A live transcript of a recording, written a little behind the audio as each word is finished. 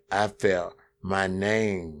I felt my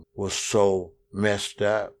name was so messed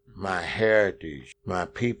up, my heritage, my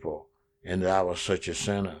people, and that I was such a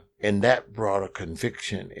sinner. And that brought a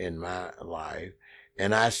conviction in my life.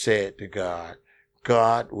 And I said to God,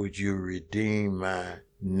 God, would you redeem my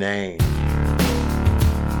name?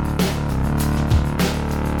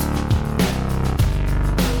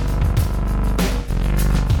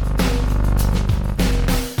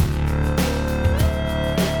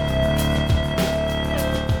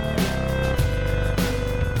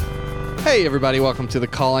 Hey everybody, welcome to The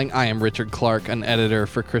Calling. I am Richard Clark, an editor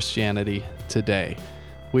for Christianity Today.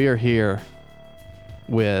 We are here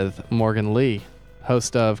with Morgan Lee,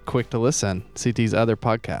 host of Quick to Listen, CT's other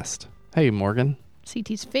podcast. Hey Morgan.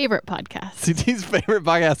 CT's favorite podcast. CT's favorite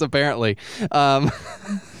podcast, apparently.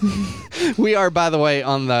 We are, by the way,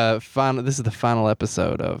 on the final, this is the final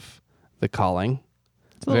episode of The Calling.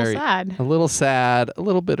 It's a little sad. A little sad, a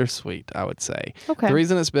little bittersweet, I would say. Okay. The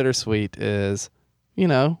reason it's bittersweet is,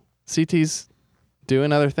 CT's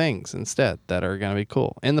doing other things instead that are going to be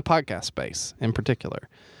cool in the podcast space in particular.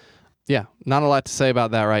 Yeah, not a lot to say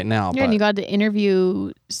about that right now. Yeah, and you got to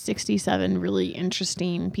interview 67 really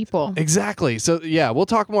interesting people. Exactly. So, yeah, we'll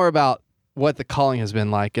talk more about what The Calling has been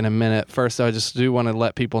like in a minute. First, I just do want to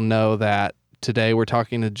let people know that today we're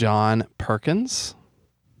talking to John Perkins.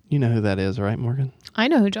 You know who that is, right, Morgan? I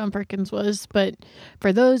know who John Perkins was, but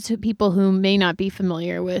for those people who may not be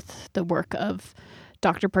familiar with the work of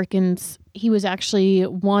Dr. Perkins, he was actually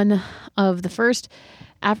one of the first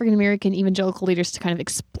African-American evangelical leaders to kind of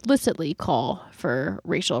explicitly call for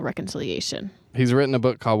racial reconciliation. He's written a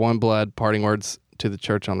book called One Blood, Parting Words to the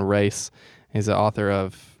Church on Race. He's the author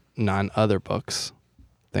of 9 other books,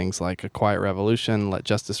 things like A Quiet Revolution, Let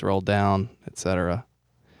Justice Roll Down, etc.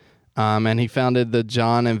 And he founded the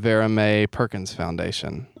John and Vira Mae Perkins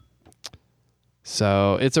Foundation.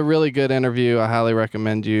 So it's a really good interview. I highly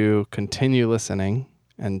recommend you continue listening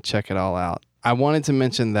and check it all out. I wanted to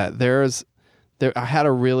mention that I had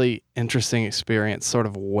a really interesting experience sort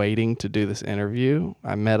of waiting to do this interview.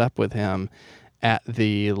 I met up with him at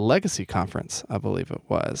the Legacy Conference, I believe it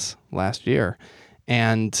was, last year,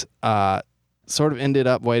 and sort of ended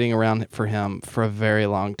up waiting around for him for a very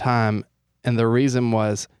long time. And the reason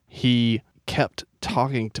was he kept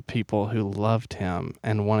talking to people who loved him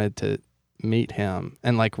and wanted to meet him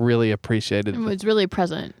and really appreciated and was really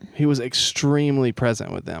present. He was extremely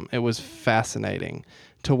present with them. It was fascinating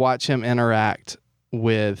to watch him interact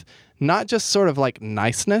with not just sort of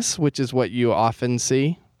niceness, which is what you often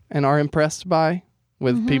see and are impressed by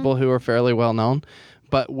with people who are fairly well known,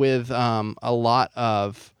 but with a lot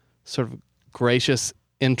of sort of gracious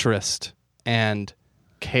interest and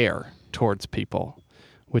care towards people,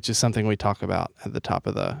 which is something we talk about at the top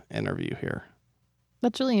of the interview here.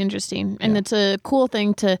 That's really interesting. And it's a cool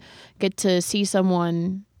thing to get to see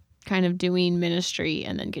someone kind of doing ministry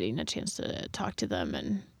and then getting a chance to talk to them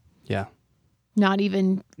and not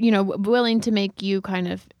even, willing to make you kind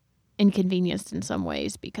of inconvenienced in some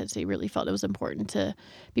ways because they really felt it was important to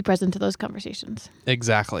be present to those conversations.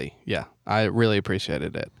 Exactly. Yeah. I really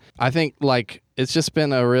appreciated it. I think it's just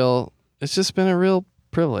been a real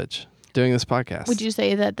privilege doing this podcast. Would you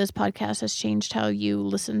say that this podcast has changed how you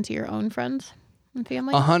listen to your own friends and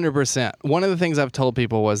family? 100%. One of the things I've told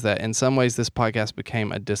people was that in some ways this podcast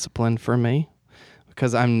became a discipline for me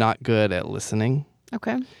because I'm not good at listening.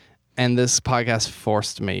 Okay. And this podcast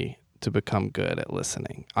forced me to become good at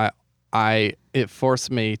listening. It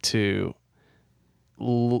forced me to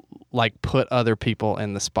put other people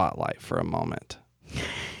in the spotlight for a moment.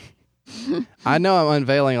 I know I'm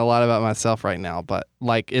unveiling a lot about myself right now, but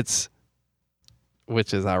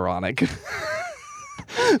which is ironic.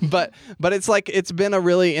 but it's been a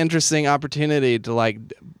really interesting opportunity to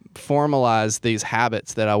formalize these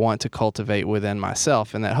habits that I want to cultivate within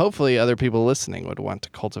myself and that hopefully other people listening would want to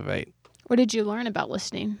cultivate. What did you learn about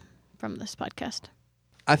listening from this podcast?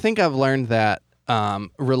 I think I've learned that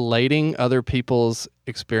relating other people's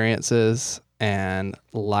experiences and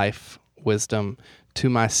life wisdom to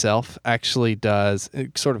myself actually does,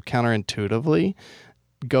 sort of counterintuitively,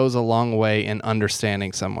 goes a long way in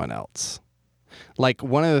understanding someone else.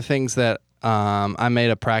 One of the things that I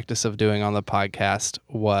made a practice of doing on the podcast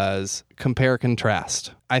was compare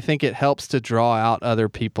contrast. I think it helps to draw out other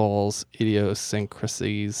people's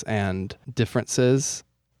idiosyncrasies and differences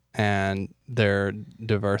and their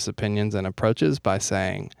diverse opinions and approaches by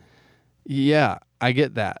saying, yeah, I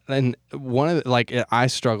get that. And one of I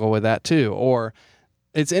struggle with that too. Or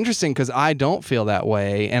it's interesting because I don't feel that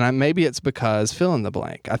way. And maybe it's because fill in the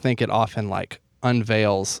blank. I think it often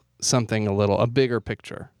unveils something a bigger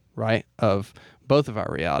picture, right, of both of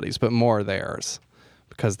our realities, but more theirs,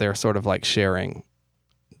 because they're sort of sharing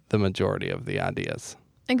the majority of the ideas.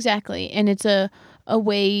 Exactly. And it's a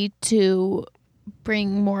way to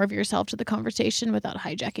bring more of yourself to the conversation without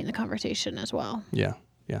hijacking the conversation as well. Yeah.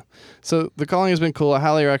 Yeah. So The Calling has been cool. I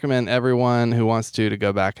highly recommend everyone who wants to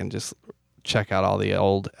go back and just check out all the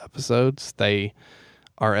old episodes. They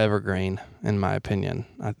are evergreen, in my opinion.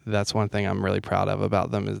 That's one thing I'm really proud of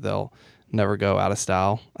about them, is they'll never go out of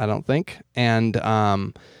style, I don't think. And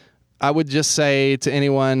I would just say to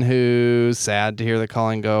anyone who's sad to hear The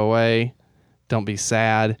Calling go away, don't be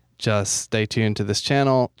sad. Just stay tuned to this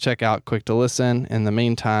channel. Check out Quick to Listen. In the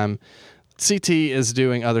meantime, CT is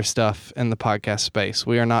doing other stuff in the podcast space.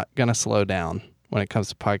 We are not going to slow down when it comes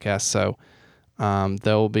to podcasts, so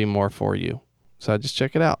there will be more for you. So just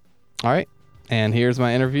check it out. All right. And here's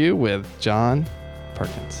my interview with John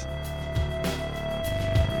Perkins.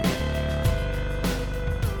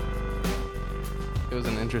 It was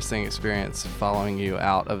an interesting experience following you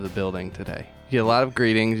out of the building today. You get a lot of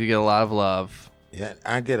greetings. You get a lot of love. Yeah,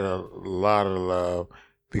 I get a lot of love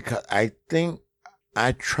because I think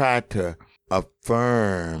I try to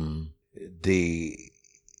affirm the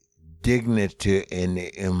dignity and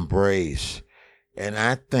the embrace. And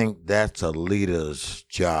I think that's a leader's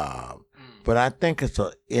job. But I think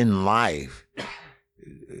in life,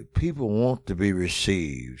 people want to be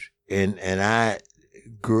received. And I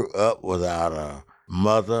grew up without a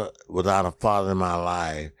mother, without a father in my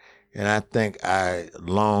life. And I think I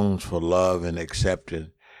longed for love and acceptance.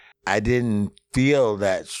 I didn't feel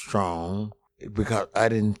that strong because I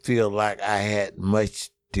didn't feel like I had much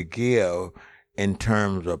to give in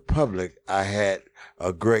terms of public. I had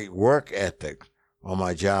a great work ethic on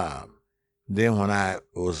my job. Then when I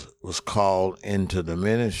was called into the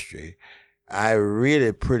ministry, I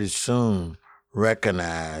really pretty soon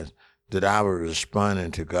recognized that I was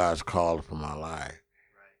responding to God's call for my life.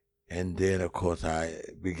 And then, of course, I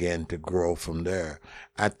began to grow from there.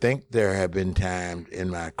 I think there have been times in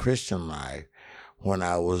my Christian life when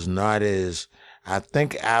I was not as, I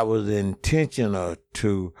think I was intentional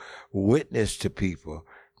to witness to people,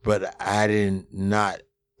 but I did not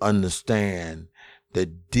understand the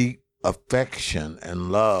deep affection and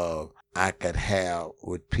love I could have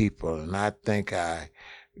with people. And I think I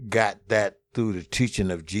got that through the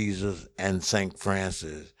teaching of Jesus and St.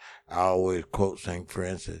 Francis. I always quote St.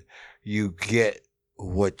 Francis. You get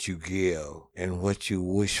what you give, and what you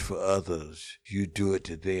wish for others, you do it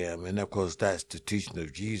to them. And of course, that's the teaching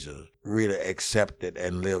of Jesus, really accepted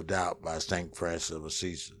and lived out by St. Francis of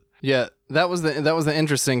Assisi. Yeah, that was the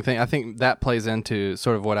interesting thing. I think that plays into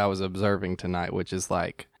sort of what I was observing tonight, which is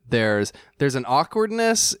like there's an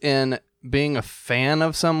awkwardness in being a fan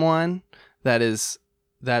of someone that is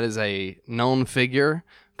a known figure,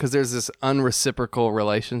 because there's this unreciprocal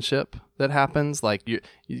relationship that happens. Like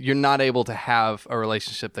you're not able to have a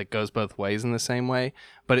relationship that goes both ways in the same way.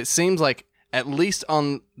 But it seems like, at least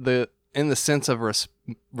in the sense of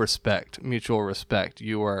respect, mutual respect,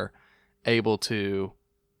 you are able to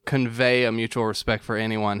convey a mutual respect for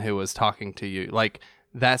anyone who was talking to you. Like,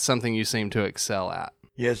 that's something you seem to excel at.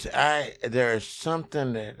 Yes, there is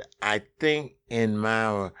something that I think in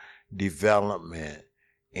my development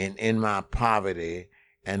and in my poverty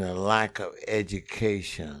and a lack of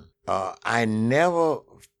education, I never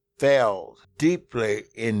felt deeply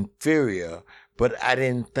inferior, but I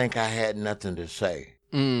didn't think I had nothing to say.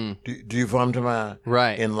 Do you follow to my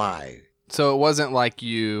right in life? So it wasn't like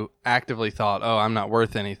you actively thought, "Oh, I'm not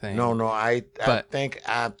worth anything." No. I think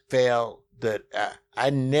I felt that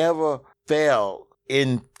I never felt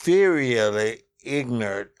inferiorly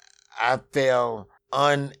ignorant. I felt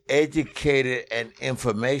uneducated and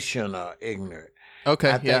informational ignorant.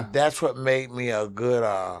 Okay, I think that's what made me a good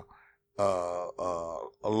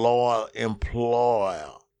loyal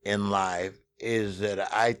employer in life, is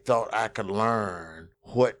that I thought I could learn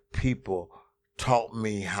what people taught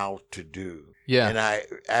me how to do. Yeah. And I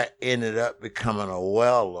ended up becoming a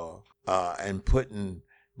welder and putting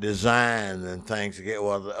design and things together.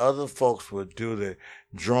 Well, the other folks would do the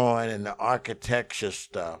drawing and the architecture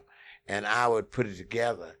stuff, and I would put it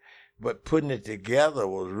together. But putting it together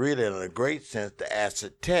was really, in a great sense, the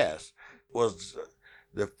acid test was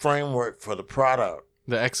the framework for the product.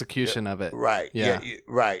 The execution of it. Right. Yeah.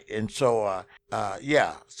 Right. And so,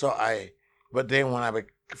 but then when I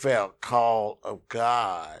felt called of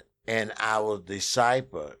God and I was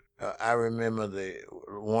discipled, I remember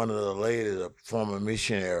one of the ladies, a former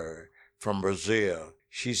missionary from Brazil,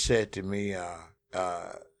 she said to me,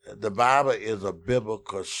 the Bible is a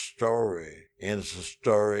biblical story, and it's a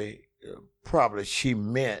story, probably she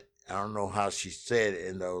meant, I don't know how she said it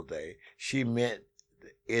in those days, she meant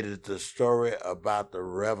it is the story about the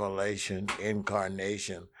revelation,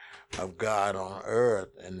 incarnation of God on earth,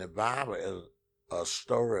 and the Bible is a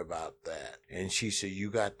story about that. And she said, you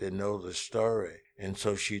got to know the story. And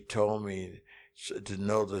so she told me to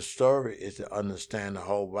know the story is to understand the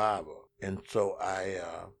whole Bible. And so I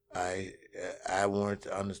wanted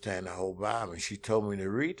to understand the whole Bible. And she told me to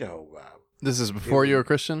read the whole Bible. This is before you were a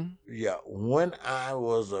Christian? Yeah. When I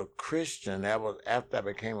was a Christian, that was after I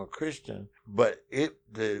became a Christian, but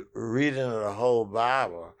the reading of the whole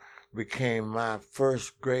Bible became my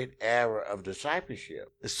first great era of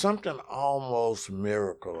discipleship. Something almost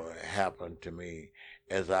miracle happened to me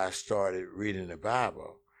as I started reading the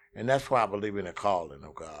Bible. And that's why I believe in the calling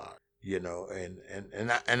of God, and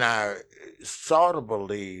I sort of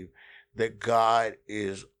believe that God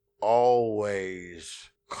is always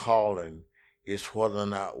calling. It's whether or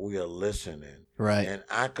not we are listening. Right. And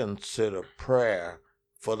I consider prayer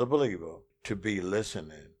for the believer to be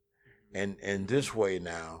listening. And in this way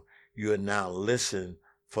now, you are now listening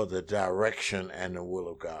for the direction and the will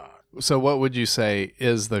of God. So what would you say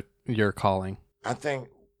is your calling? I think,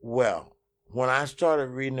 well, when I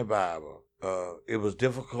started reading the Bible, it was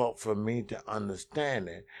difficult for me to understand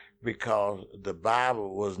it because the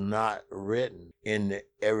Bible was not written in the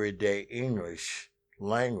everyday English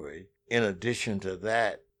language. In addition to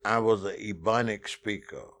that, I was an Ebonic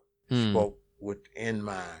speaker, spoke within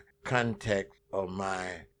my context of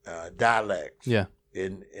my dialects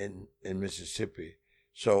in Mississippi.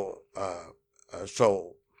 So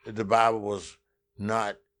the Bible was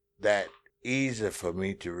not that easy for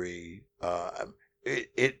me to read.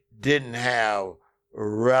 It didn't have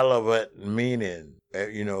relevant meaning,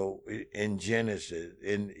 in Genesis,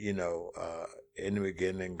 in the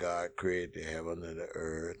beginning, God created the heaven and the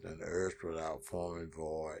earth without form and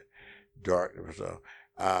void, darkness. So,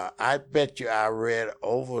 I bet you I read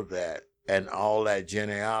over that and all that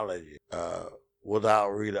genealogy without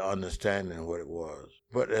really understanding what it was.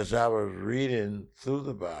 But as I was reading through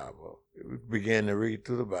the Bible, began to read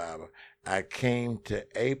through the Bible, I came to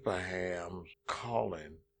Abraham's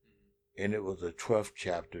calling, and it was the 12th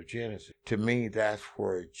chapter of Genesis. To me, that's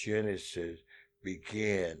where Genesis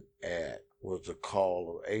began at, was the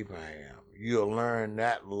call of Abraham. You'll learn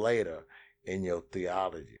that later in your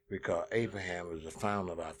theology, because Abraham is the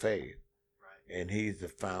founder of our faith, and he's the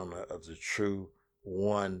founder of the true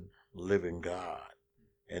one living God.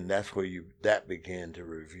 And that's where that began to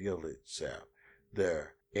reveal itself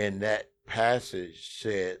there. And that passage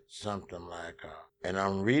said something like, and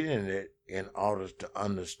I'm reading it in order to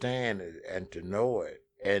understand it and to know it.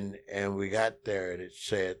 And we got there, and it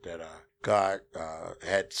said that God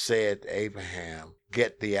had said to Abraham,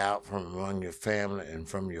 get thee out from among your family and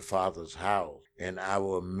from your father's house, and I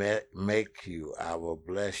will make you, I will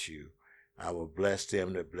bless you. I will bless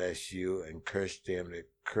them that bless you and curse them that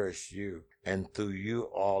curse you. And through you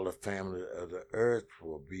all the families of the earth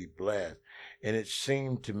will be blessed. And it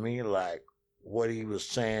seemed to me like what he was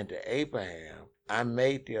saying to Abraham, I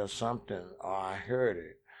made the assumption, or I heard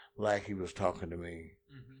it, like he was talking to me.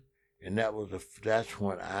 Mm-hmm. And that's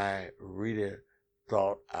when I really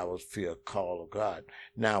thought I would feel a call of God.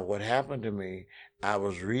 Now, what happened to me, I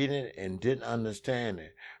was reading and didn't understand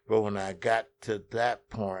it. But when I got to that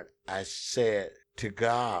point, I said to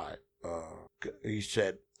God,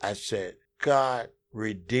 I said, God,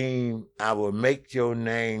 redeem, I will make your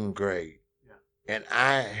name great. Yeah. And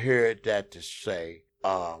I heard that to say,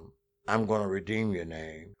 I'm going to redeem your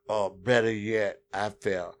name. Or better yet, I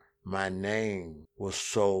felt my name was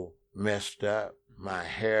so messed up, my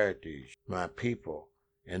heritage, my people,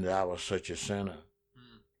 and that I was such a sinner.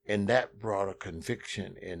 And that brought a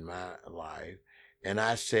conviction in my life. And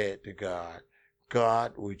I said to God,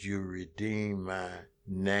 God, would you redeem my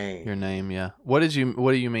name? Your name, yeah. What do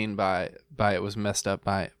you mean by it was messed up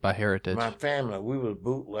by heritage? My family, we were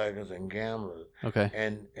bootleggers and gamblers. Okay.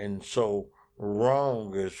 And so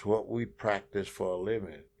wrong is what we practice for a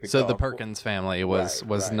living. So the Perkins family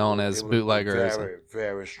was known as bootleggers. Very,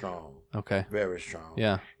 very strong. Okay. Very strong.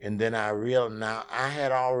 Yeah. And then I realized, now I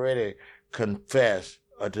had already confessed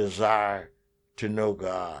a desire to know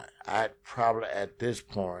God. I'd probably at this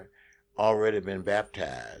point already been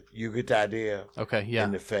baptized. You get the idea? Okay, yeah.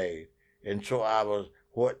 In the faith. And so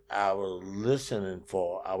what I was listening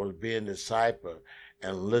for, I was being discipled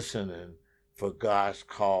and listening for God's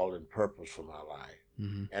call and purpose for my life.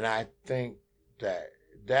 Mm-hmm. And I think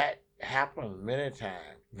that happened many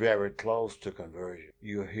times very close to conversion.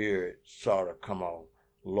 You hear it sort of come on,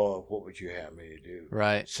 Lord, what would you have me to do?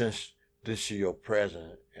 Right. Since this is your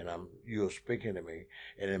presence, and you're speaking to me.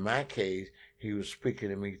 And in my case, he was speaking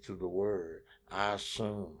to me through the word. I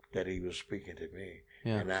assumed that he was speaking to me.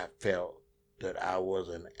 Yeah. And I felt that I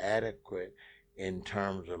wasn't adequate in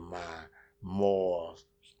terms of my morals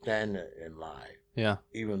standard in life. Yeah.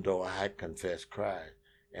 Even though I had confessed Christ.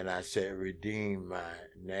 And I said, redeem my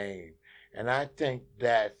name. And I think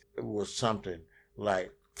that was something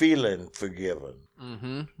like feeling forgiven.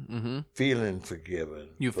 Mm-hmm. Mm-hmm. Feeling forgiven.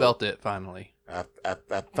 You felt it finally. I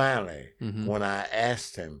finally, mm-hmm. when I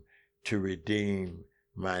asked him to redeem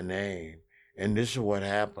my name. And this is what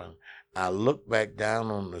happened. I looked back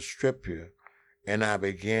down on the scripture and I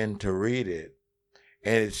began to read it.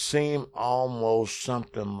 And it seemed almost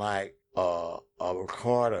something like a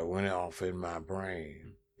recorder went off in my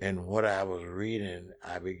brain. And what I was reading,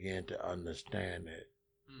 I began to understand it.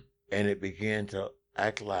 And it began to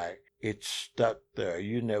act like it stuck there.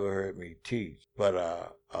 You never heard me teach. But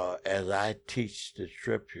as I teach the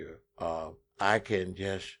scripture, I can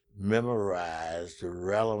just memorize the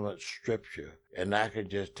relevant scripture. And I can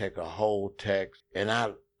just take a whole text. And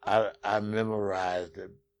I memorized it.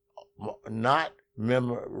 Not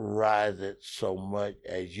memorize it so much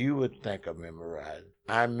as you would think of memorizing.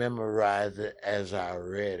 I memorized it as I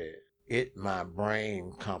read it. My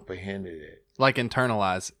brain comprehended it. Like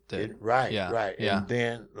internalized it. Right. Yeah. And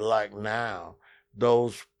then, like now,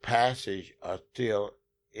 those passages are still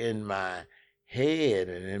in my head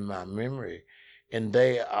and in my memory, and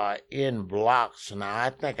they are in blocks. Now, I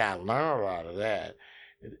think I learned a lot of that,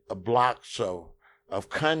 blocks of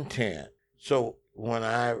content. So when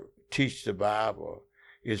I teach the Bible,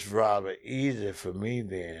 it's rather easy for me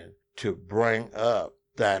then to bring up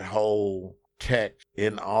that whole text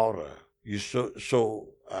in order.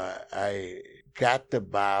 I got the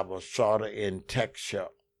Bible sort of in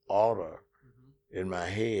textual order in my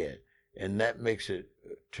head, and that makes it,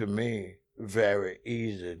 to me, very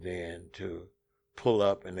easy then to pull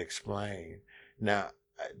up and explain. Now,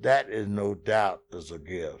 that is no doubt is a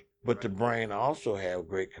gift, but the brain also has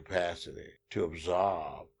great capacity to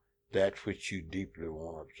absorb that which you deeply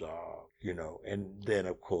want to absorb, And then,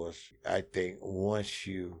 of course, I think once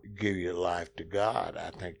you give your life to God, I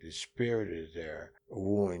think the Spirit is there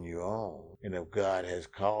wooing you on. And if God has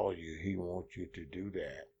called you, He wants you to do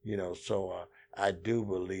that. So I do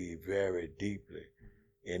believe very deeply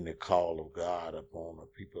in the call of God upon a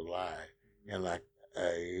people's life. And like,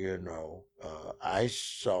 I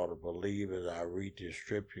sort of believe as I read the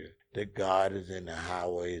scripture that God is in the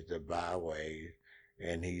highways, the byways,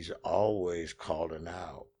 and He's always calling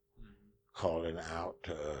out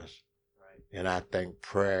to us. Right. And I think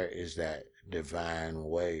prayer is that divine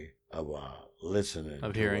way of listening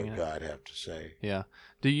of to hearing what God have to say. Yeah.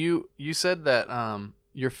 You said that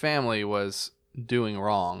your family was doing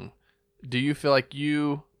wrong. Do you feel like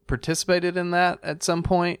you participated in that at some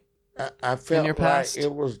point? I felt in your past? like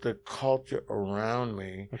it was the culture around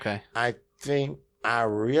me. Okay. I think I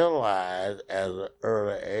realized at an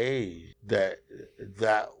early age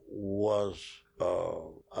that was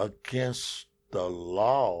against the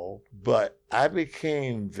law, but I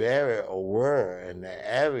became very aware, and the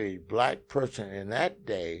average black person in that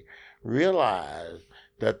day realized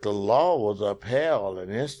that the law was upheld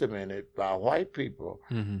and instrumented by white people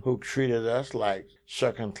who treated us like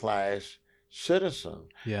second-class citizens.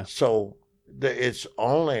 Yeah. So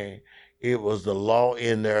it was the law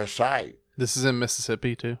in their sight. This is in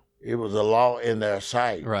Mississippi too? It was a law in their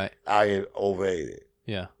sight. Right. I obeyed it.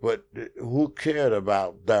 Yeah. But who cared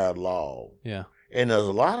about their law? Yeah. And there's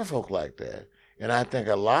a lot of folk like that. And I think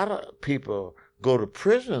a lot of people go to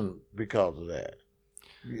prison because of that.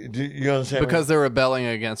 Do you understand? Because they're rebelling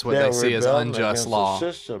against what they see as unjust law.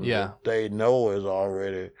 The system that they know is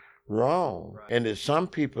already wrong. Right. And that some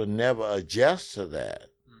people never adjust to that.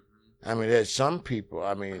 I mean, there's some people,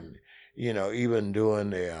 even during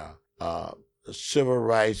the civil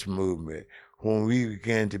rights movement, when we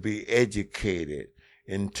began to be educated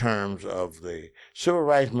in terms of the civil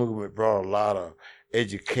rights movement, brought a lot of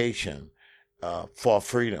education for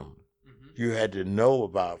freedom. You had to know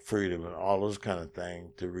about freedom and all those kind of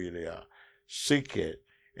things to really seek it.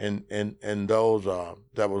 And those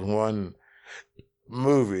that was one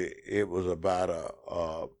movie. It was about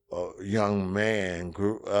a young man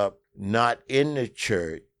grew up not in the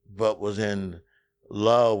church, but was in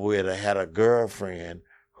love with had a girlfriend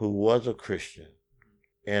who was a Christian,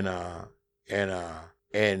 and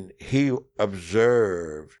he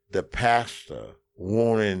observed the pastor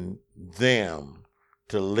wanting them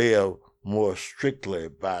to live more strictly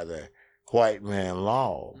by the white man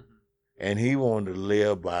law, and he wanted to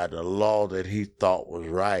live by the law that he thought was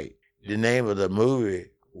right. The name of the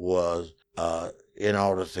movie was in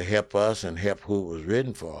order to help us and help who it was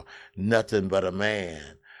written for, Nothing But a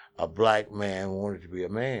Man. A black man wanted to be a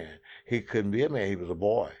man. He couldn't be a man. He was a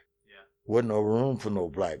boy. Yeah. Wasn't no room for no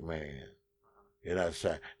black man. You know what I'm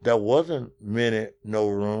saying? There wasn't no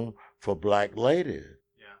room for black ladies.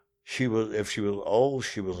 Yeah. if she was old,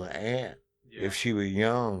 she was an aunt. Yeah. If she was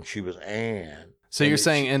young, she was Ann. So you're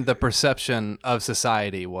saying in the perception of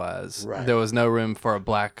society was there was no room for a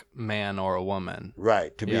black man or a woman.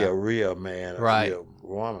 Right. To be a real man or right. a real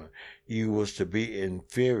woman. You was to be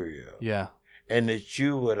inferior. Yeah. And that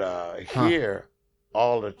you would hear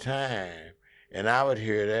all the time. And I would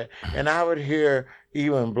hear that. And I would hear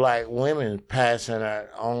even black women passing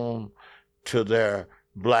that on to their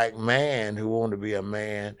black man who wanted to be a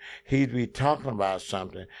man. He'd be talking about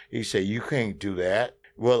something. He'd say, you can't do that.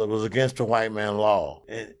 Well, it was against the white man law.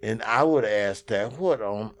 And I would ask that, what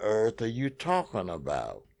on earth are you talking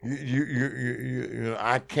about? You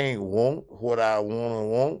I can't want what I want to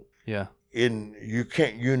want. Yeah. And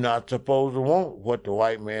you're not supposed to want what the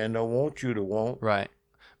white man don't want you to want. Right.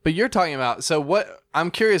 But you're talking about,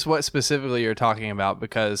 I'm curious what specifically you're talking about,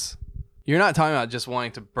 because you're not talking about just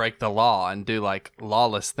wanting to break the law and do like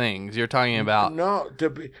lawless things. You're talking about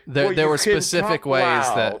there were specific ways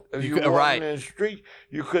that if you were walking in the street,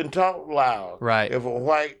 you couldn't talk loud. Right. If a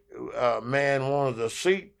white man wanted a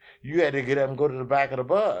seat, you had to get up and go to the back of the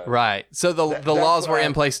bus. Right. So the laws were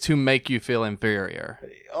in place to make you feel inferior.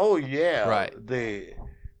 Oh yeah. Right.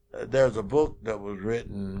 There's a book that was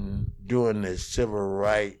written during the civil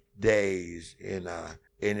rights days, and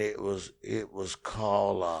it was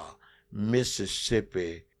called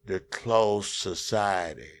Mississippi, the Closed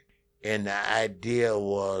Society. And the idea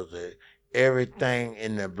was that everything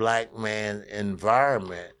in the black man's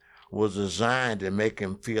environment was designed to make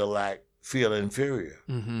him feel inferior,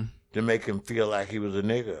 to make him feel like he was a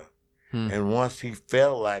nigger. And once he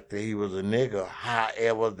felt like that he was a nigger,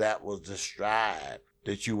 however that was described,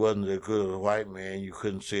 that you wasn't as good as a white man, you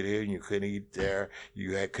couldn't sit here and you couldn't eat there,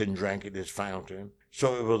 couldn't drink at this fountain.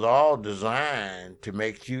 So it was all designed to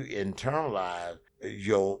make you internalize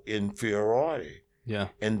your inferiority. Yeah.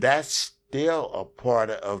 And that's still a part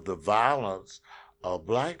of the violence of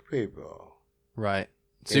black people. Right.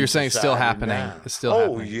 So you're saying it's still happening. Now. It's still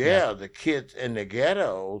happening. Oh, yeah. The kids in the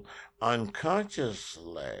ghettos,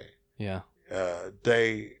 unconsciously,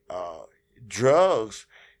 drugs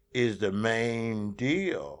is the main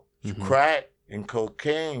deal. Crack and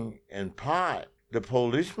cocaine and pot. The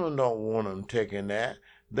policemen don't want them taking that.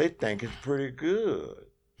 They think it's pretty good.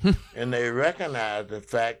 And they recognize the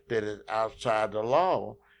fact that it's outside the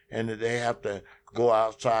law and that they have to go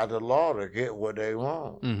outside the law to get what they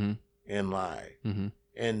want in life.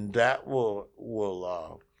 And that will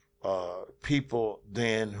people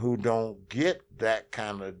then who don't get that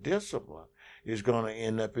kind of discipline is going to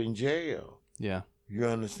end up in jail. Yeah. You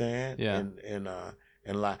understand? Yeah.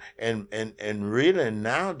 And really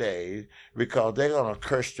nowadays, because they're gonna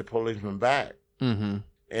curse the policeman back, and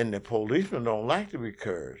the policemen don't like to be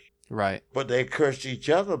cursed, right? But they curse each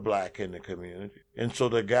other black in the community, and so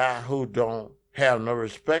the guy who don't have no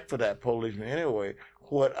respect for that policeman anyway,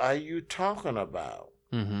 what are you talking about?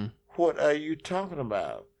 What are you talking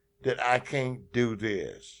about? That I can't do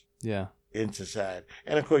this? Yeah. In society.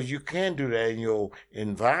 And of course you can do that in your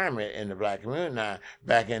environment in the black community. Now,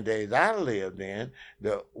 back in the days I lived in,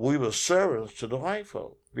 we were servants to the white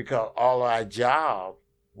folk because all our job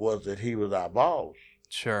was that he was our boss.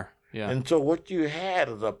 Sure. Yeah. And so what you had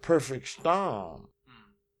is a perfect storm.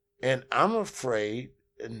 And I'm afraid,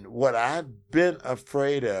 and what I've been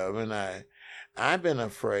afraid of, and I've been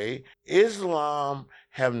afraid, Islam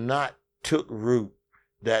have not took root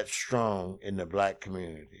that strong in the black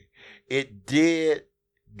community. It did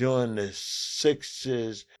during the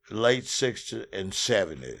 60s, late 60s and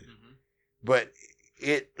 70s, but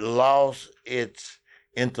it lost its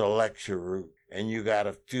intellectual root. And you got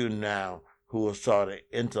a few now who are sort of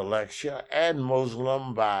intellectual and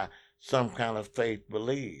Muslim by some kind of faith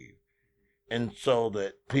belief. And so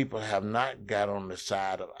that people have not got on the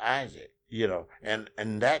side of Isaac, and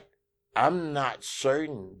that I'm not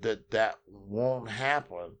certain that won't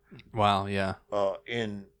happen. Wow, yeah.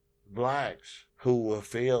 In blacks who will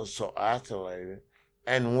feel so isolated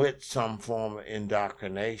and with some form of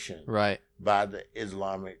indoctrination by the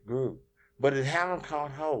Islamic group. But it haven't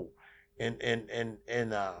caught hold. And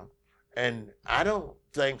I don't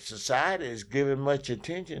think society is giving much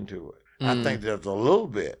attention to it. I think there's a little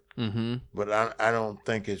bit, but I don't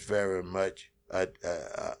think it's very much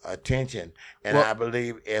attention. And I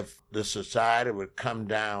believe if the society would come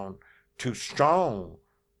down too strong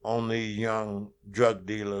on these young drug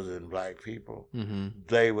dealers and black people,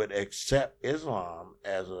 they would accept Islam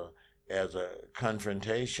as a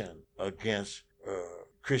confrontation against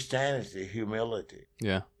Christianity, humility.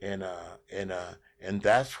 Yeah. And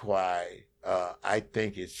that's why I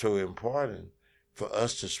think it's so important for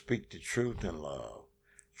us to speak the truth in love.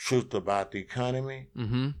 Truth about the economy,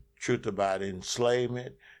 truth about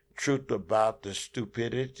enslavement, truth about the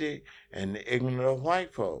stupidity and the ignorance of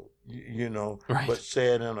white folk, you know, right. But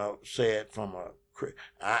said from a,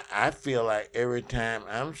 I feel like every time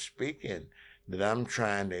I'm speaking that I'm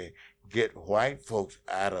trying to get white folks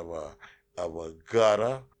out of a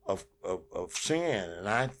gutter of sin, and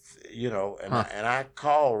I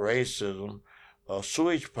call racism a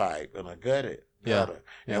sewage pipe and a gutter. Yeah.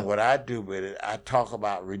 And what I do with it, I talk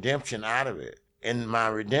about redemption out of it. And my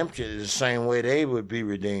redemption is the same way they would be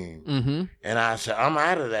redeemed. Mm-hmm. And I said, I'm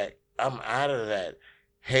out of that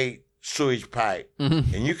hate sewage pipe.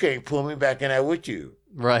 Mm-hmm. And you can't pull me back in there with you.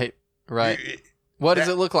 Right. What does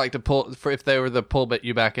it look like to pull, if they were to pull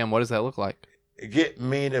you back in, what does that look like? Get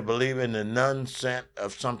me to believe in the nonsense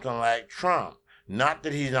of something like Trump. Not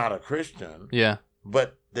that he's not a Christian. Yeah.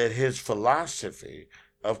 But that his philosophy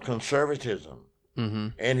of conservatism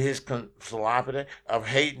and his philosophy of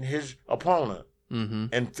hating his opponent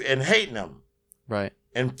and hating them. Right.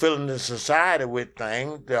 And filling the society with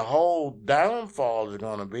things, the whole downfall is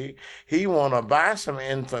going to be he want to buy some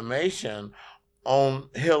information on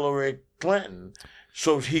Hillary Clinton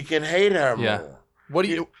so he can hate her more. What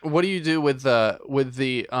do you do with those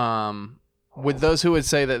who would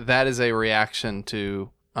say that is a reaction to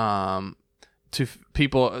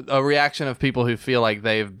people, a reaction of people who feel like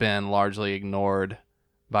they've been largely ignored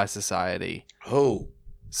by society? Who?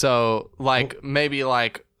 So maybe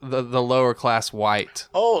like the lower class white.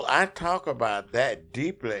 Oh, I talk about that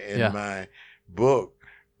deeply in my book,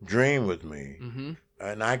 Dream With Me. Mm-hmm.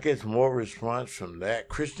 And I get more response from that.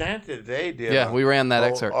 Christianity Today did we ran that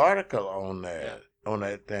excerpt article on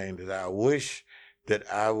that thing that I wish that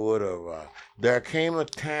I would have. There came a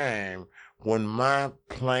time when my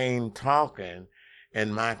plain talking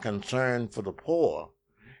and my concern for the poor,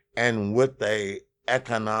 and with a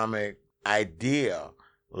economic idea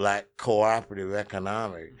like cooperative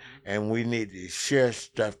economic, and we need to share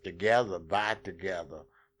stuff together, buy together,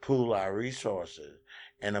 pool our resources.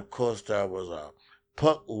 And of course there was a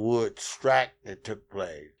Puckwood strike that took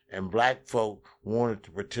place, and black folk wanted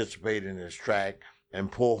to participate in the strike, and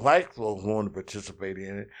poor white folks wanted to participate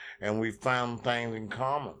in it, and we found things in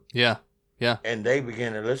common. Yeah. And they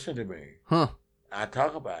began to listen to me. I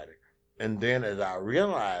talk about it. And then as I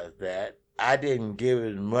realized that, I didn't give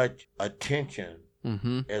as much attention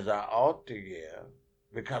as I ought to give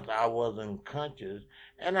because I wasn't conscious.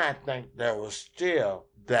 And I think there was still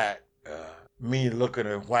that me looking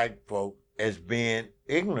at white folk as being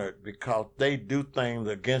ignorant because they do things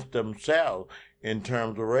against themselves in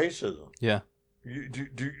terms of racism. Yeah.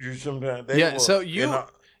 You sometimes so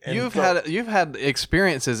you've had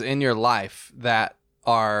experiences in your life that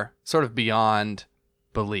are sort of beyond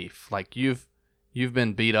belief. Like you've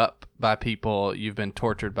been beat up by people, you've been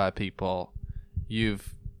tortured by people,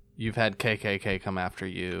 you've had KKK come after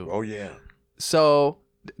you. Oh yeah. So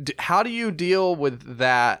how do you deal with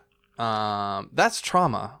that? That's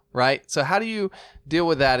trauma, right? So how do you deal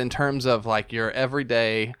with that in terms of like your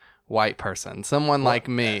everyday white person, someone like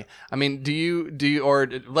me? I mean, do you, or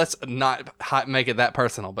let's not make it that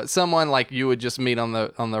personal, but someone like you would just meet on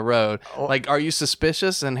the road. Like, are you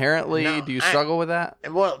suspicious inherently? No, do you struggle with that?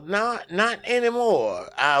 Well, not anymore.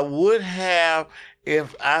 I would have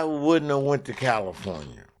if I wouldn't have went to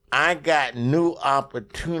California. I got new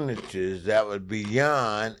opportunities that were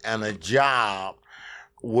beyond and a job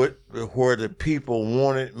where the people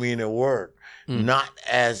wanted me to work. Not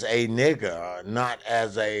as a nigger, not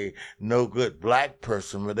as a no good black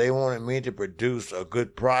person, but they wanted me to produce a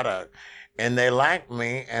good product. And they liked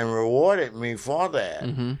me and rewarded me for that.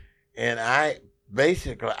 And I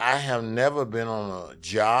have never been on a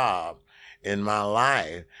job in my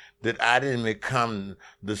life that I didn't become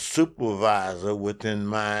the supervisor within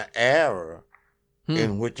my area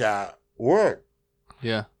in which I worked.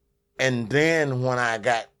 Yeah. And then when I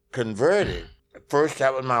got converted, first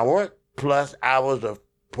that was my work. Plus, I was a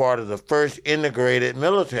part of the first integrated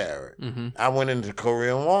military. I went into the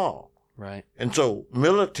Korean War. Right. And so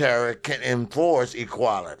military can enforce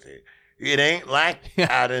equality. It ain't like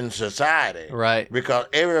out in society. Right. Because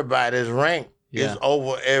everybody's rank is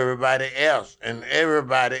over everybody else. And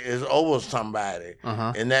everybody is over somebody.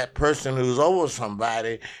 And that person who's over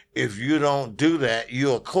somebody, if you don't do that,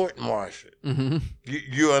 you're court-martialed.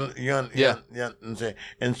 You understand?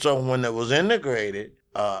 And so when it was integrated,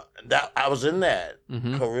 that I was in that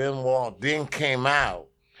Korean War, then came out,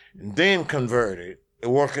 and then converted,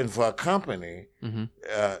 working for a company,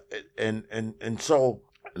 and so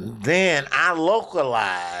then I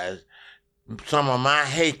localized some of my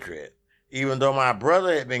hatred, even though my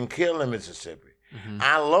brother had been killed in Mississippi.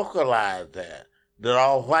 I localized that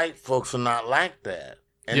all white folks are not like that,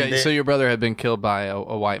 And yeah, so your brother had been killed by a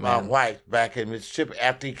white man. White back in Mississippi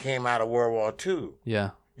after he came out of World War II.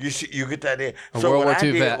 Yeah. You get that in. A so World what War II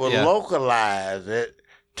I did vet, was yeah. localize it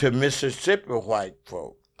to Mississippi white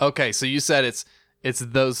folk. Okay, so you said it's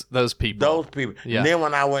those people. Those people. Yeah. And then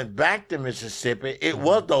when I went back to Mississippi, it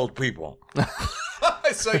was those people.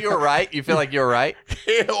 So you were right? You feel like you were right?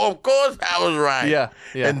 Yeah, of course I was right. Yeah,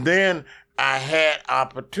 yeah. And then I had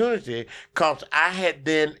opportunity because I had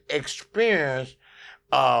then experienced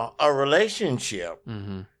a relationship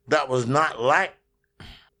that was not like,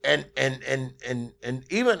 and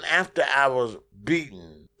even after I was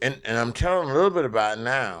beaten, and I'm telling a little bit about it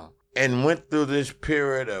now, and went through this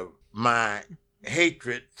period of my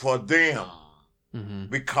hatred for them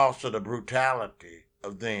because of the brutality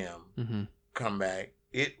of them come back,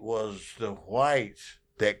 it was the whites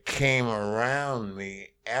that came around me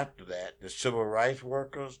after that, the civil rights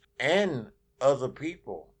workers and other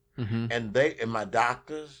people. And my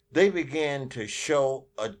doctors, they began to show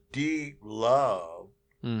a deep love.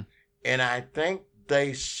 And I think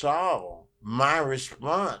they saw my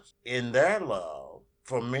response in their love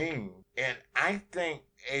for me. And I think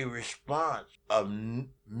a response of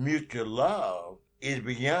mutual love is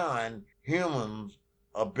beyond humans'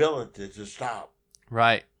 ability to stop.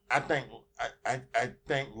 Right. I think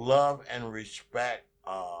love and respect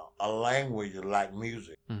are a language like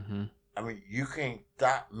music. I mean, you can't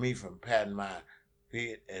stop me from patting my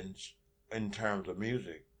feet in terms of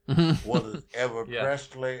music, whether it's Elvis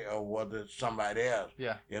Presley or whether it's somebody else.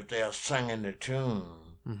 Yeah. If they're singing the tune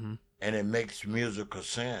and it makes musical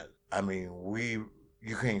sense, I mean,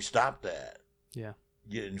 you can't stop that. Yeah.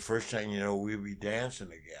 And the first thing you know, we'll be dancing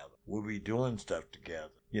together. We'll be doing stuff together.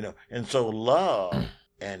 And so love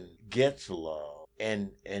and gets love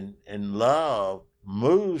and love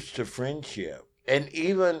moves to friendship. And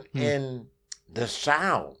even in the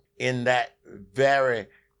South, in that very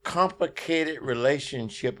complicated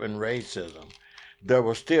relationship and racism, there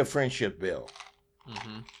was still friendship built.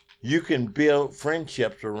 You can build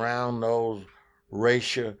friendships around those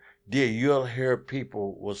racial deals. You'll hear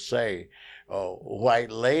people will say,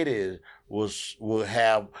 white ladies will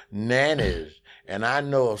have nannies. And I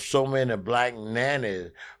know of so many black nannies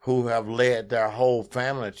who have led their whole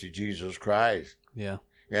family to Jesus Christ. Yeah.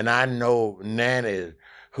 And I know nannies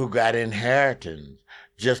who got inheritance,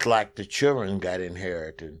 just like the children got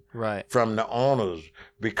inheritance from the owners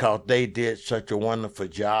because they did such a wonderful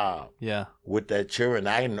job with their children.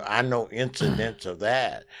 I know incidents of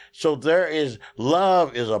that. So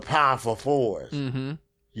love is a powerful force.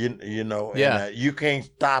 You know, and, you can't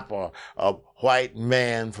stop a white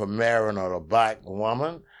man from marrying a black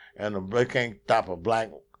woman, and they can't stop a black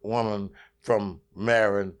woman from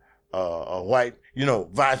marrying a white,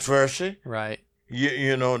 vice versa. Right.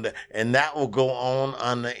 You know, and that will go on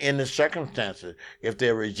under any circumstances. If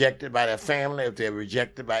they're rejected by their family, if they're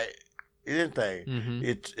rejected by anything,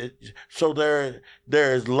 so there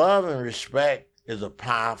is love and respect is a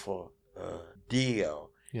powerful deal.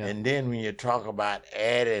 Yeah. And then when you talk about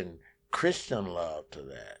adding Christian love to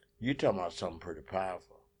that, you're talking about something pretty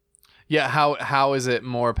powerful. Yeah, how is it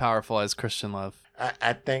more powerful as Christian love?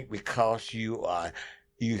 I think because you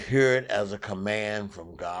hear it as a command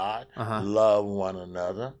from God, love one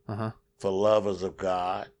another, for love is of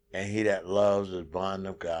God, and he that loves is born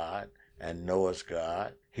of God, and knoweth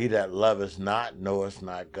God. He that loveth not knoweth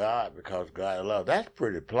not God, because God is love. That's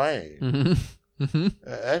pretty plain.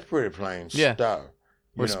 That's pretty plain stuff.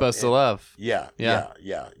 We're supposed to love. Yeah.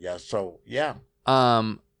 So, yeah.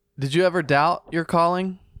 Did you ever doubt your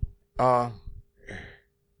calling? No,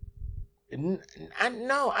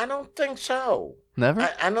 I don't think so. Never?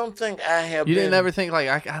 I don't think I have. You didn't ever think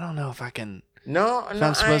like I don't know if I can. No,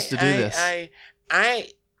 I'm supposed to do this. I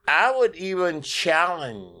would even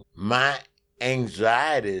challenge my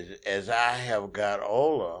anxieties as I have got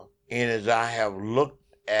older, and as I have looked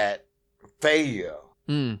at failure,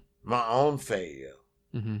 my own failure,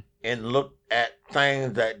 and looked at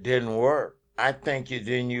things that didn't work. I think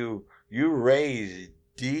you raise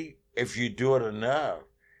deep. If you do it enough,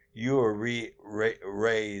 you will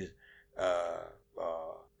raise.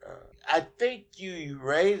 I think you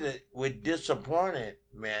raise it with disappointment,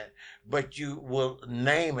 man, but you will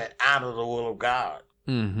name it out of the will of God.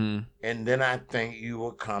 And then I think you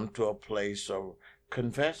will come to a place of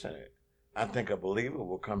confessing it. I think a believer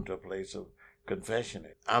will come to a place of confessing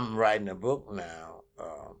it. I'm writing a book now,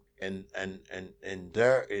 and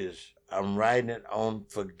I'm writing it on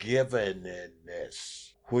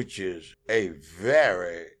forgiveness, which is a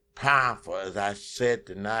very powerful, as I said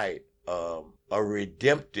tonight, a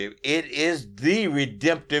redemptive. It is the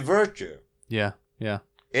redemptive virtue. Yeah.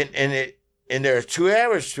 And there are two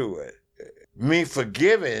areas to it. me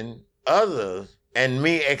forgiving others and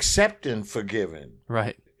me accepting forgiving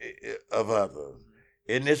of others.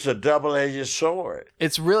 And it's a double-edged sword.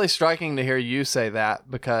 It's really striking to hear you say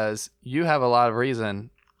that because you have a lot of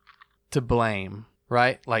reason to blame,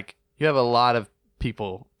 right? Like, you have a lot of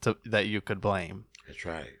people that you could blame. That's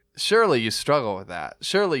right. Surely you struggle with that.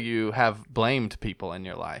 Surely you have blamed people in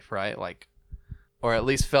your life, right? Like, or at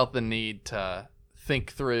least felt the need to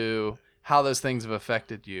think through how those things have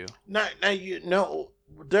affected you. Now you know,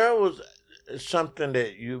 there was something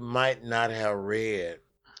that you might not have read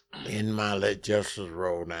in my Let Justice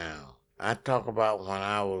Roll Down. I talk about when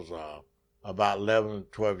I was about 11,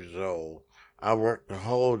 12 years old. I worked the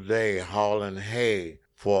whole day hauling hay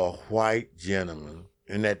for a white gentleman.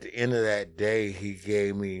 And at the end of that day, he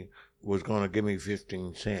was going to give me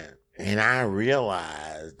 15 cents. And I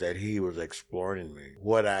realized that he was exploiting me.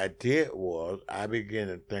 What I did was I began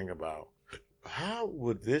to think about how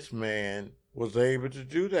would this man was able to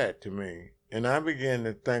do that to me? And I began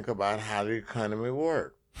to think about how the economy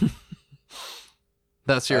worked.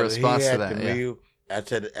 That's your response to that. I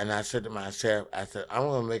said to myself, I'm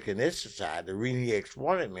going to make an exercise. The reason he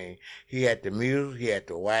exploited me, he had the mule, he had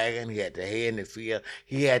the wagon, he had the hay in the field,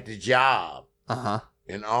 he had the job.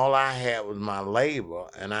 And all I had was my labor,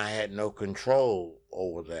 and I had no control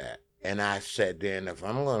over that. And I said then, if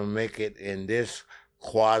I'm going to make it in this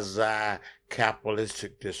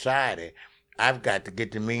quasi-capitalistic society, I've got to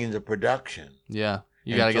get the means of production. Yeah.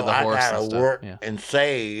 You got to get the horse and stuff. I got to work and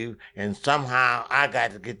save, and somehow I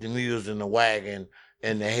got to get the mules in the wagon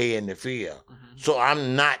and the hay in the field. So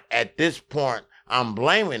I'm not, at this point, I'm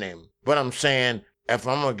blaming him, but I'm saying, if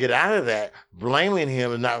I'm going to get out of that, blaming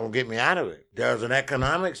him is not going to get me out of it. There's an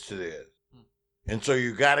economics to this. And so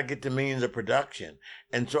you got to get the means of production.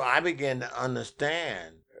 And so I began to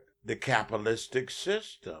understand the capitalistic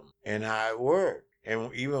system and how it worked.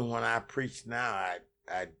 And even when I preach now,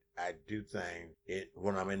 I do things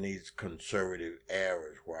when I'm in these conservative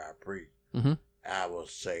areas where I preach. I will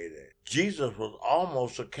say that Jesus was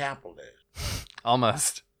almost a capitalist.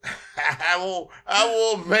 Almost. I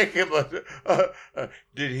won't make him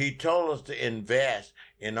did he told us to invest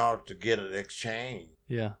in order to get an exchange.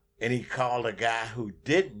 Yeah. And he called a guy who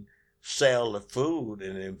didn't sell the food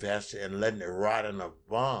and invest and letting it rot in a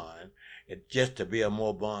barn just to be a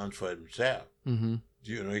more bonds for himself.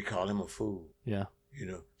 You know, he called him a fool. Yeah. You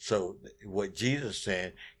know, so what Jesus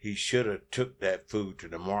said, he should have took that food to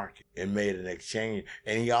the market and made an exchange.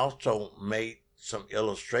 And he also made some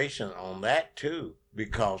illustration on that too,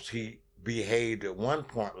 because he behaved at one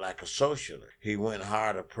point like a socialist. He went and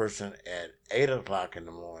hired a person at 8 o'clock in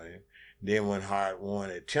the morning, then went hired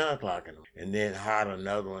one at 10 o'clock in the morning, and then hired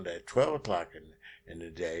another one at 12 o'clock in the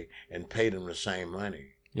day and paid him the same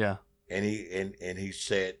money. Yeah. And he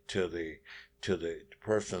said to the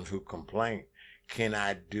person who complained, can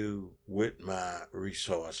I do with my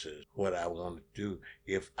resources what I want to do?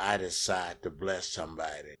 If I decide to bless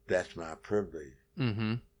somebody, that's my privilege.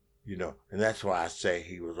 You know, and that's why I say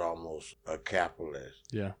he was almost a capitalist.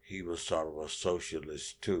 Yeah. He was sort of a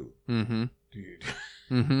socialist too. Yeah.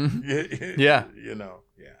 You know,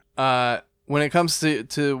 yeah. When it comes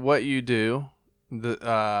to what you do,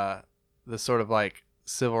 the sort of like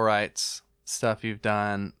civil rights stuff you've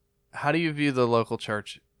done, how do you view the local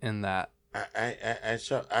church in that? I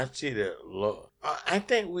see the Lord. I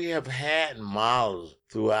think we have had models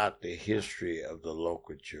throughout the history of the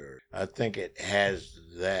local church. I think it has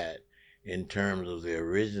that in terms of the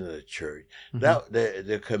original church. That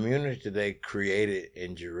the community they created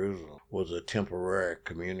in Jerusalem was a temporary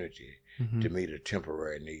community to meet a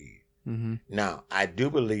temporary need. Now, I do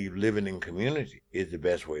believe living in community is the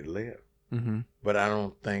best way to live, but I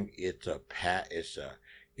don't think it's an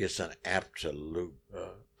absolute.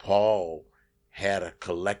 Paul had a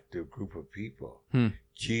collective group of people.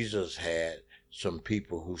 Jesus had some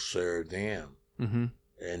people who served them.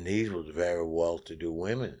 And these was very well-to-do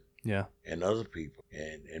women. Yeah. And other people.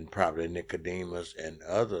 And probably Nicodemus and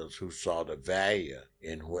others who saw the value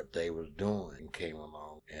in what they was doing and came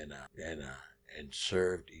along and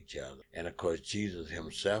served each other. And of course, Jesus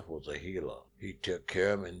himself was a healer. He took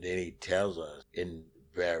care of them, and then he tells us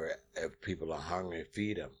if people are hungry,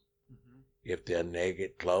 feed them. If they're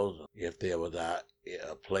naked, clothe them. If they're without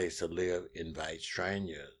a place to live, invite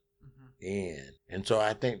strangers in. And so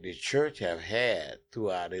I think the church have had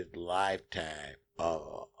throughout its lifetime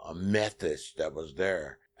a method that was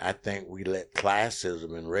there. I think we let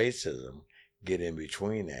classism and racism get in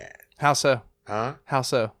between that. How so? Huh? How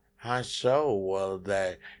so? How so? Well,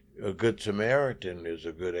 that a Good Samaritan is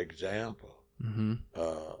a good example.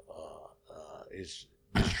 It's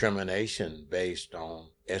discrimination based on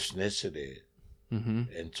ethnicity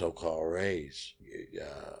and so-called race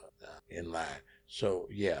in life. So,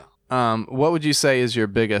 yeah. What would you say is your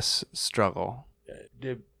biggest struggle?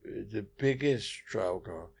 The biggest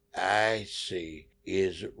struggle I see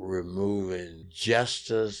is removing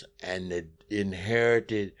justice and the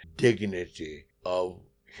inherited dignity of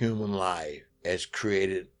human life as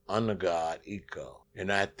created under God equal.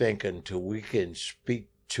 And I think until we can speak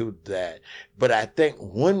to that, but I think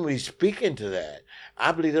when we speak into that,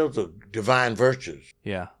 I believe those are divine virtues.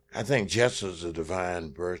 Yeah. I think justice is a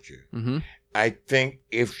divine virtue. Mm-hmm. I think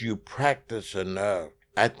if you practice enough,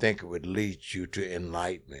 I think it would lead you to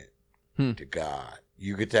enlightenment, to God.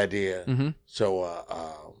 You get the idea? Mm-hmm. So,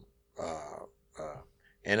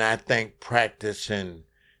 and I think practicing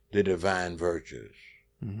the divine virtues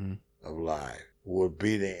of life would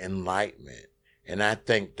be the enlightenment. And I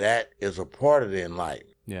think that is a part of the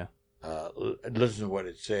enlightenment. Yeah. Listen to what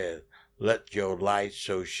it says. Let your light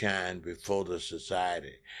so shine before the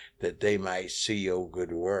society that they might see your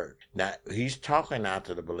good work. Now, he's talking out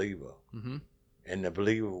to the believer. Mm-hmm. And the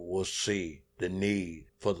believer will see the need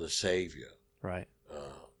for the Savior. Right.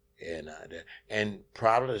 And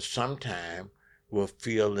probably sometime will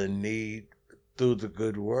feel the need through the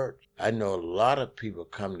good works. I know a lot of people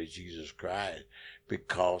come to Jesus Christ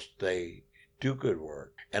because they do good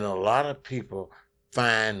work. And a lot of people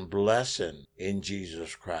find blessing in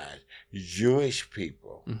Jesus Christ. Jewish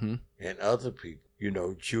people and other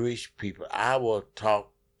people, Jewish people. I will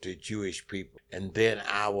talk to Jewish people, and then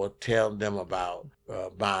I will tell them about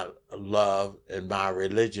my love and my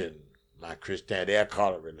religion, my Christianity. They'll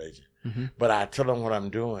call it religion. Mm-hmm. But I tell them what I'm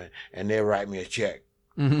doing, and they'll write me a check.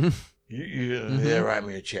 Mm-hmm. They'll write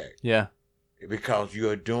me a check. Yeah. Because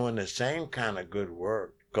you're doing the same kind of good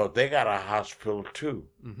work. Because they got a hospital, too.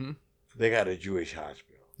 Mm-hmm. They got a Jewish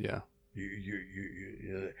hospital. Yeah.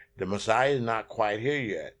 The Messiah is not quite here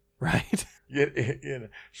yet. Right.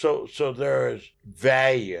 So there's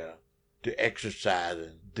value to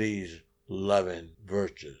exercising these loving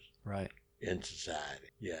virtues. Right. In society.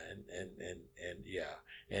 Yeah.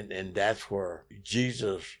 And that's where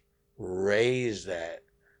Jesus raised that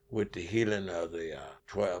with the healing of the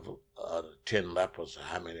 10 lepers,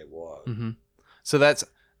 how many it was. Mm-hmm. So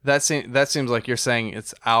that seems like you're saying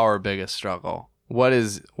it's our biggest struggle. What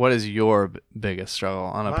is your biggest struggle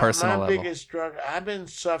on a personal level? My biggest struggle, I've been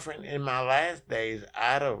suffering in my last days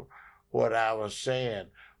out of what I was saying,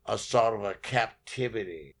 a sort of a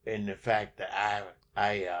captivity in the fact that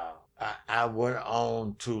I went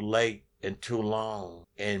on too late and too long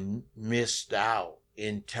and missed out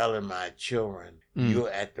in telling my children, you're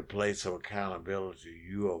at the place of accountability.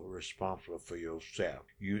 You are responsible for yourself.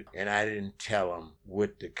 And I didn't tell them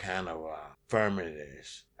with the kind of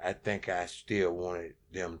firmness. I think I still wanted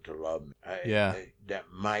them to love me. That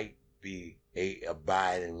might be a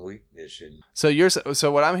abiding weakness.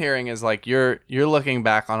 So what I'm hearing is like you're looking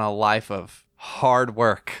back on a life of hard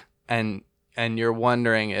work and you're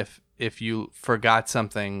wondering if you forgot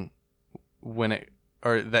something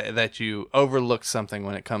or that you overlooked something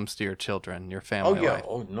when it comes to your children, your family life.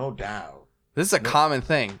 Oh, no doubt. This is a common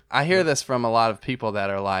thing. I hear this from a lot of people that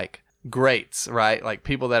are like greats, right? Like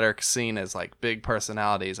people that are seen as like big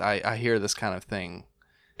personalities. I hear this kind of thing.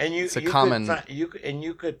 And you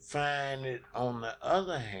could find it on the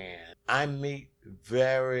other hand. I meet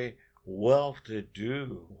very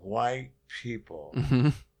well-to-do white people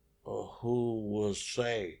who will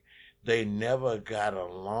say they never got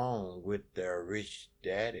along with their rich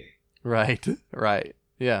daddy. Right.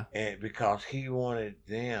 Yeah. And because he wanted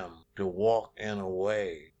them to walk in a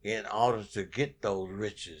way in order to get those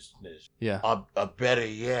riches. Yeah. Or better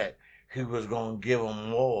yet, he was going to give them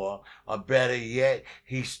more. Or better yet,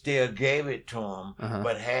 he still gave it to them,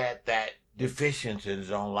 but had that deficiency in his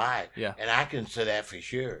own life. Yeah. And I can say that for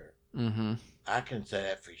sure. Mm-hmm. I can say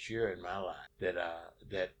that for sure in my life. That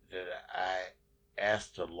I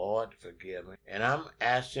ask the Lord to forgive me, and I'm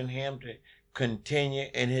asking him to continue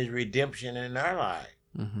in his redemption in our life.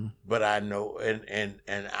 Mm-hmm. But I know,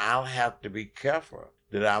 and I'll have to be careful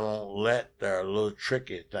that I won't let their little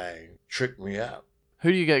tricky thing trick me up.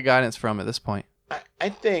 Who do you get guidance from at this point? I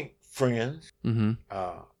think friends,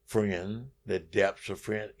 Mm-hmm. the depths of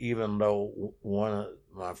friends. Even though one of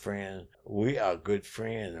my friends, we are good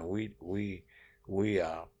friends, and we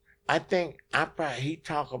are. I think he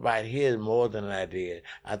talked about his more than I did.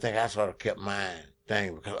 I think I sort of kept mine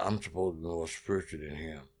thing because I'm supposed to be more spiritual than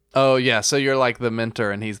him. Oh, yeah. So you're like the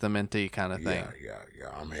mentor and he's the mentee kind of thing. Yeah.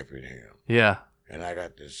 I'm happy to him. Yeah. And I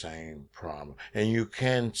got the same problem. And you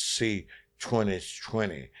can see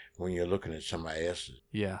 20/20 when you're looking at somebody else's.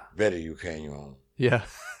 Yeah. Better you can your own. Yeah.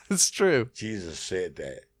 It's true. Jesus said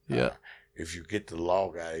that. Yeah. If you get the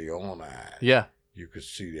log out of your own eye. Yeah. you could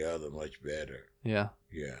see the other much better. Yeah.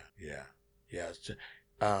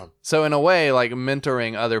 So in a way, like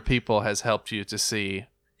mentoring other people has helped you to see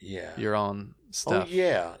your own stuff.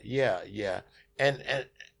 Oh yeah. And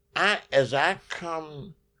as I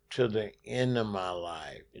come to the end of my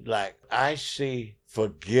life, like I see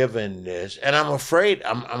forgiveness, and I'm afraid.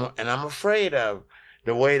 I'm afraid of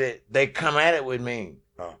the way that they come at it with me.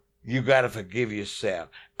 You got to forgive yourself.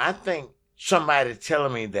 I think somebody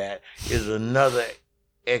telling me that is another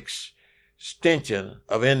extension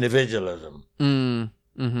of individualism, and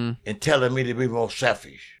telling me to be more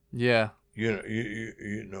selfish. Yeah.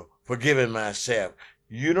 You know, forgiving myself.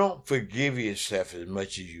 You don't forgive yourself as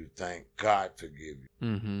much as you think God forgive you.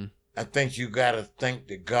 Mm-hmm. I think you got to think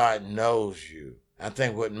that God knows you. I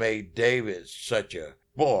think what made David such a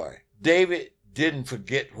boy. David didn't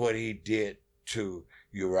forget what he did to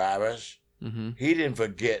Uriah. Mm-hmm. He didn't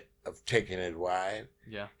forget of taking his wife.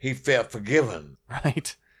 Yeah. He felt forgiven.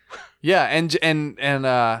 Right. Yeah, and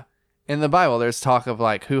in the Bible there's talk of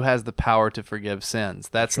like who has the power to forgive sins.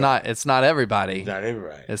 That's right. It's not everybody. It's not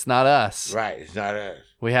everybody. It's not us. Right, it's not us.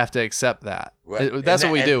 We have to accept that. Right. That's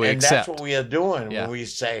what we do. We accept. That's what we are doing when we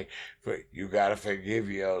say you got to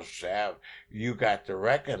forgive yourself. You got to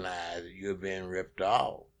recognize that you're being ripped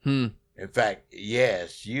off. In fact,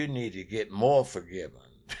 yes, you need to get more forgiven.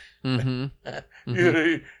 Mm-hmm.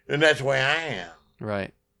 And that's where I am.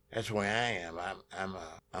 Right. That's where I am.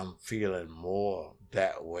 I'm feeling more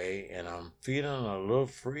that way, and I'm feeling a little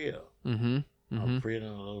freer. Mm-hmm. I'm feeling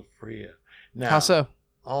a little freer. Now, how so?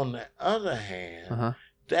 On the other hand,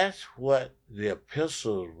 that's what the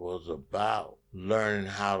epistles was about, learning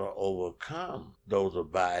how to overcome those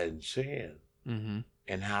abiding sins,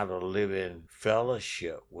 and how to live in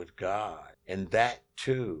fellowship with God. And that,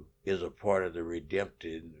 too, is a part of the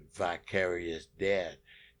redemptive vicarious death,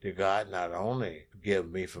 that God not only forgive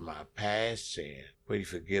me for my past sin, but he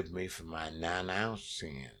forgive me for my 9-ounce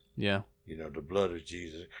sin. Yeah. You know, the blood of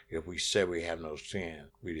Jesus, if we say we have no sin,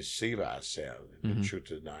 we deceive ourselves, and the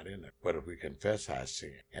truth is not in it. But if we confess our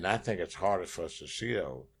sin, and I think it's harder for us to see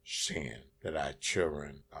those sin that our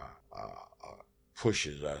children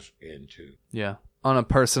pushes us into. Yeah. On a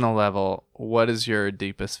personal level, what is your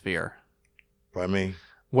deepest fear? Pardon me?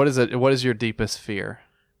 What is your deepest fear?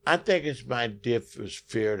 I think it's my deepest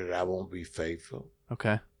fear that I won't be faithful.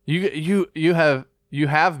 Okay. You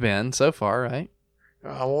have been so far, right?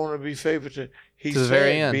 I want to be faithful to the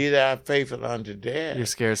very end. Be thou faithful unto death. You're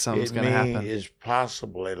scared something's going to happen. It's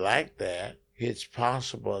possibly like that. It's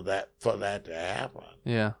possible that for that to happen.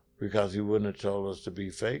 Yeah. Because he wouldn't have told us to be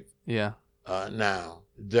faithful. Yeah. Now,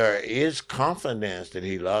 there is confidence that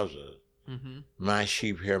he loves us. Mm-hmm. My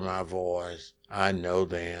sheep hear my voice. I know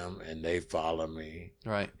them, and they follow me.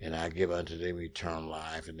 Right. And I give unto them eternal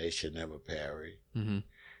life, and they shall never perish. Mm-hmm.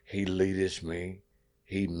 He leadeth me.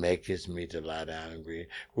 He maketh me to lie down in green,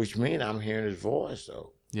 which means I'm hearing his voice,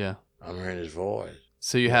 though. Yeah. I'm hearing his voice.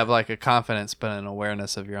 So you have like a confidence, but an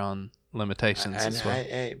awareness of your own limitations and as well.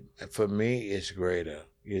 For me, it's greater.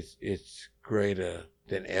 It's greater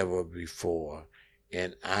than ever before.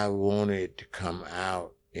 And I want it to come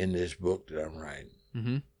out in this book that I'm writing.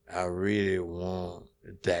 Mm-hmm. I really want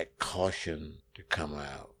that caution to come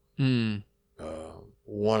out.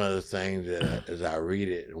 One of the things that as I read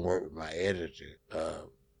it and work with my editor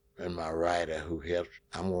and my writer who helps,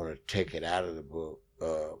 I'm going to take it out of the book.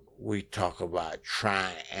 We talk about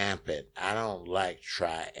triumphant. I don't like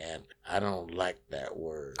triumphant. I don't like that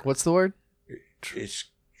word. What's the word? It's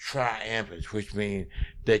triumphant, which means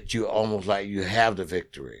that you almost like you have the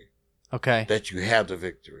victory. Okay. That you have the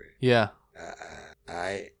victory. Yeah.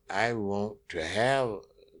 I want to have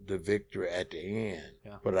the victory at the end,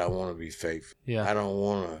 but I want to be faithful. Yeah. I don't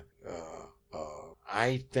want to.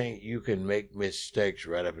 I think you can make mistakes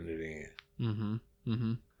right up into the end. Mm-hmm.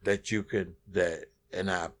 Mm-hmm. That you could and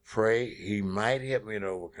I pray he might help me to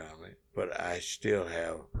overcome it, but I still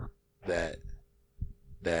have that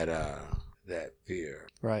fear.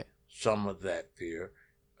 Right. Some of that fear,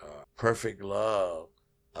 perfect love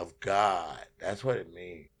of God. That's what it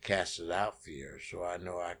means. Casts out fear, so I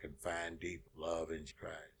know I can find deep love in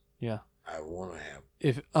Christ. Yeah. I want to have.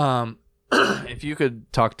 If you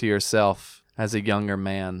could talk to yourself as a younger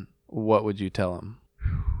man, what would you tell him?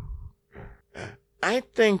 I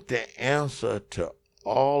think the answer to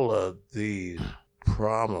all of these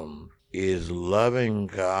problems is loving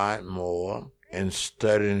God more and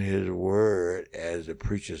studying his word, as the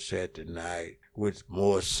preacher said tonight, with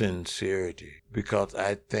more sincerity. Because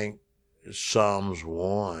I think Psalms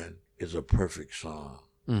 1 is a perfect psalm.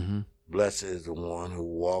 Mm-hmm. Blessed is the one who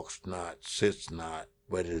walks not, sits not,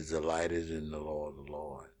 but his delight is in the Lord.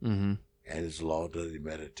 Mm-hmm. and his law does he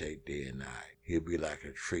meditate day and night. He'll be like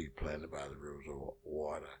a tree planted by the rivers of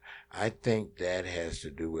water. I think that has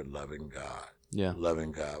to do with loving God. Yeah.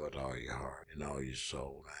 Loving God with all your heart and all your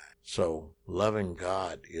soul, man. So loving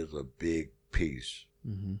God is a big piece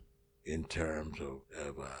in terms of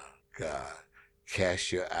God.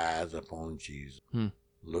 Cast your eyes upon Jesus.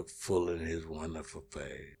 Look full in his wonderful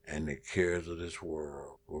face, and the cares of this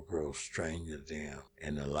world will grow stranger to them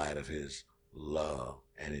in the light of his love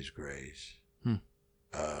and his grace.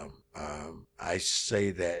 I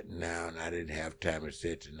say that now, and I didn't have time to say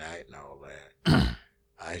it tonight and all that.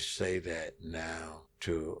 I say that now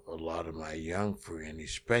to a lot of my young friends,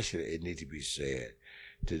 especially it needs to be said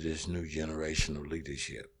to this new generation of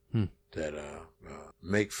leadership, that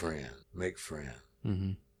make friends.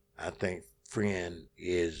 I think friend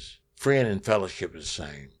and fellowship is the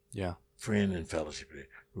same. Yeah. Friend and fellowship.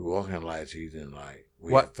 We walk in light, he's in light.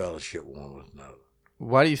 We have fellowship one with another.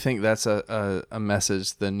 Why do you think that's a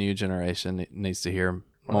message the new generation needs to hear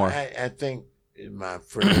more? Well, I think my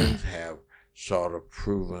friends have sort of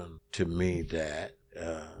proven to me that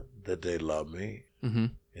they love me,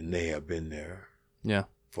 and they have been there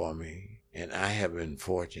for me. And I have been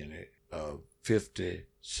fortunate of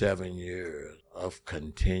 57 years of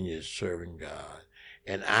continuous serving God.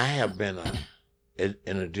 And I have been, in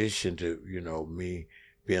addition to, me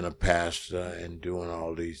being a pastor and doing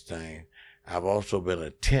all these things, I've also been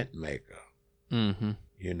a tent maker.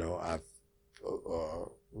 I've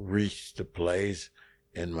reached a place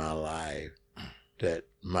in my life that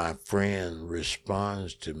my friend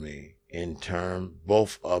responds to me in terms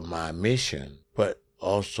both of my mission, but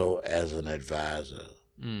also as an advisor.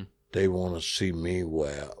 They want to see me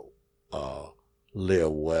well,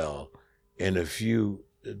 live well. And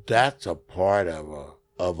that's a part of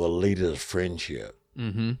a leader's friendship.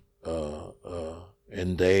 And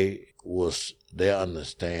they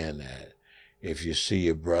understand that if you see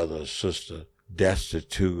your brother or sister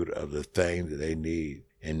destitute of the things that they need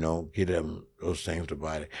and don't get them those things to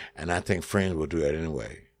body, and I think friends will do that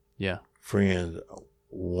anyway. Yeah. Friends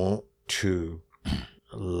want to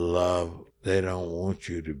love. They don't want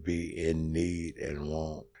you to be in need and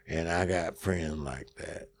want. And I got friends like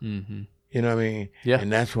that. You know what I mean? Yeah.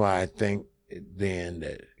 And that's why I think then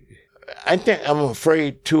that I think I'm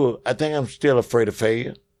afraid too. I think I'm still afraid of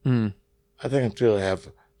failure. I think I still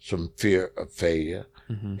have some fear of failure.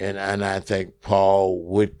 And I think Paul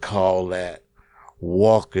would call that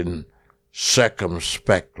walking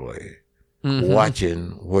circumspectly,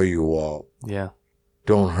 watching where you walk. Yeah.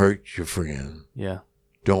 Don't hurt your friend. Yeah.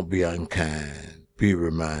 Don't be unkind. Be a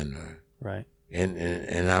reminder. Right.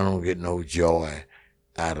 And I don't get no joy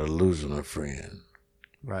out of losing a friend.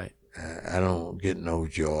 Right. I don't get no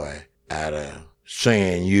joy out of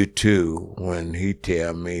saying you too when he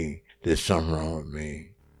tell me there's something wrong with me.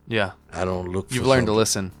 Yeah. I don't look for You've learned to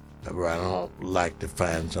listen. I don't like to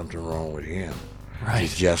find something wrong with him. Right.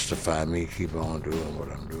 To justify me keep on doing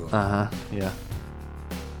what I'm doing. Yeah.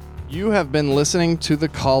 You have been listening to The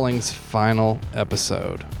Calling's final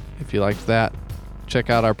episode. If you liked that, check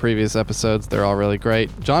out our previous episodes. They're all really great.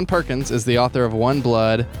 John Perkins is the author of One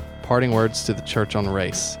Blood, Parting Words to the Church on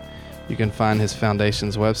Race. You can find his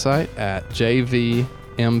foundation's website at jvmpf.org.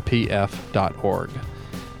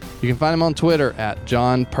 You can find him on Twitter at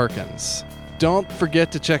John Perkins. Don't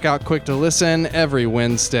forget to check out Quick to Listen. Every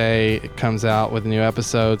Wednesday it comes out with new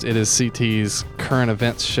episodes. It is CT's current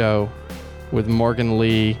events show with Morgan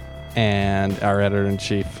Lee and our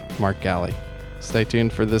editor-in-chief, Mark Galley. Stay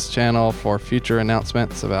tuned for this channel for future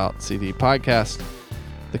announcements about CT Podcast.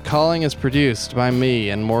 The Calling is produced by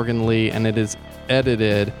me and Morgan Lee, and it is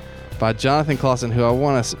edited by Jonathan Clausen, who I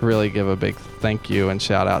want to really give a big thank you and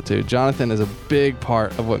shout out to. Jonathan is a big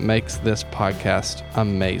part of what makes this podcast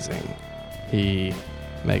amazing. He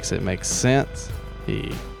makes it make sense.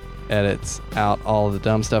 He edits out all the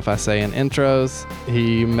dumb stuff I say in intros.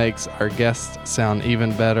 He makes our guests sound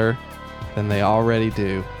even better than they already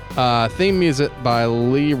do. Theme music by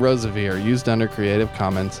Lee Rosevere, used under Creative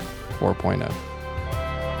Commons 4.0.